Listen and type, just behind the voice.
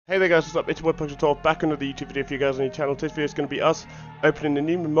Hey there guys, what's up? It's your boy Puxel12 back on another YouTube video for you guys on your channel. This video is going to be us opening the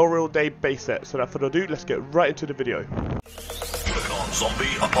new Memorial Day base set. So without further ado, let's get right into the video. Click on Zombie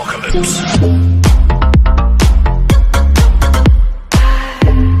Apocalypse.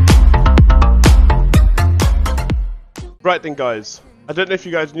 Right then guys, I don't know if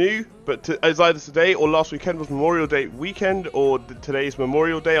you guys knew, but it's either today or last weekend was Memorial Day weekend, or today's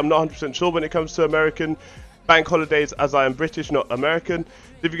Memorial Day. I'm not 100% sure when it comes to American bank holidays, as I am British, not American.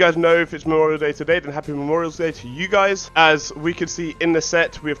 If you guys know if it's Memorial Day today, then happy Memorial Day to you guys. As we can see in the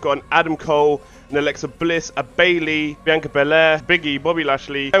set, we've got an Adam Cole, an Alexa Bliss, a Bayley, Bianca Belair, Big E, Bobby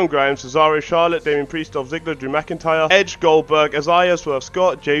Lashley, Cameron Grimes, Cesaro, Charlotte, Damien Priest, Dolph Ziggler, Drew McIntyre, Edge, Goldberg, Isaiah, Swerve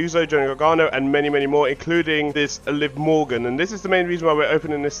Scott, Jey Uso, Johnny Gargano, and many, many more, including this Liv Morgan. And this is the main reason why we're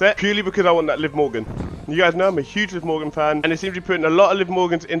opening this set, purely because I want that Liv Morgan. You guys know I'm a huge Liv Morgan fan, and they seem to be putting a lot of Liv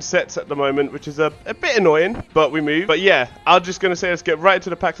Morgans in sets at the moment, which is a bit annoying, but we move. But yeah, I'm just going to say let's get right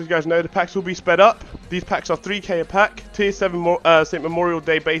into the packs. As you guys know, the packs will be sped up. These packs are 3k a pack. Tier 7 St. Memorial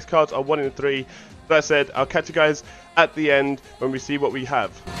Day base cards are 1 in 3. That said, I'll catch you guys at the end when we see what we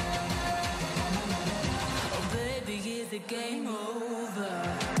have. Oh, baby, is the game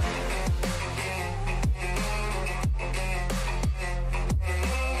over?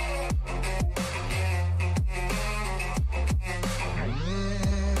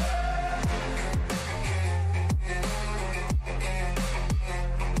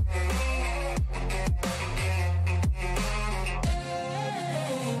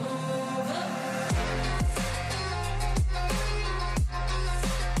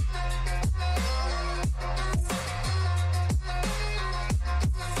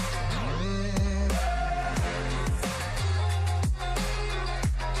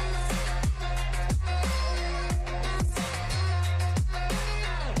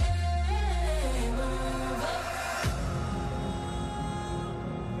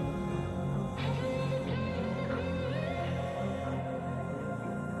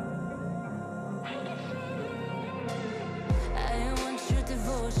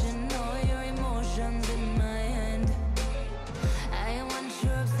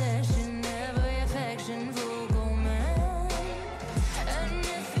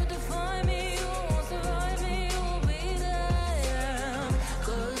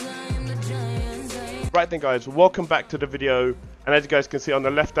 Right then guys, welcome back to the video, and as you guys can see on the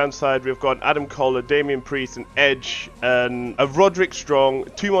left hand side we've got Adam Cole, a Damien Priest, an Edge, and a Roderick Strong,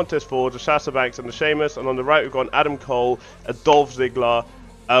 2 Montez Fords, a Sasha Banks and a Sheamus, and on the right we've got an Adam Cole, a Dolph Ziggler,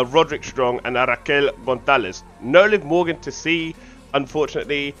 a Roderick Strong, and a Raquel Gonzalez. No Liv Morgan to see,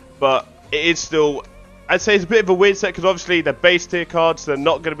 unfortunately, but it is still, I'd say it's a bit of a weird set because obviously they're base tier cards, they're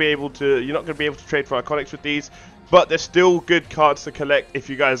not going to be able to, you're not going to be able to trade for iconics with these. But they're still good cards to collect if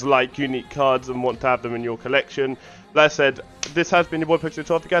you guys like unique cards and want to have them in your collection. Like I said, this has been your boy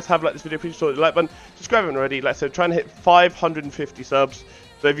Puxel12. If you guys have liked this video, please hit the like button. Subscribe if you haven't already. Like I said, trying to hit 550 subs.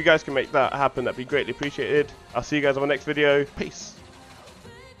 So if you guys can make that happen, that'd be greatly appreciated. I'll see you guys on my next video. Peace.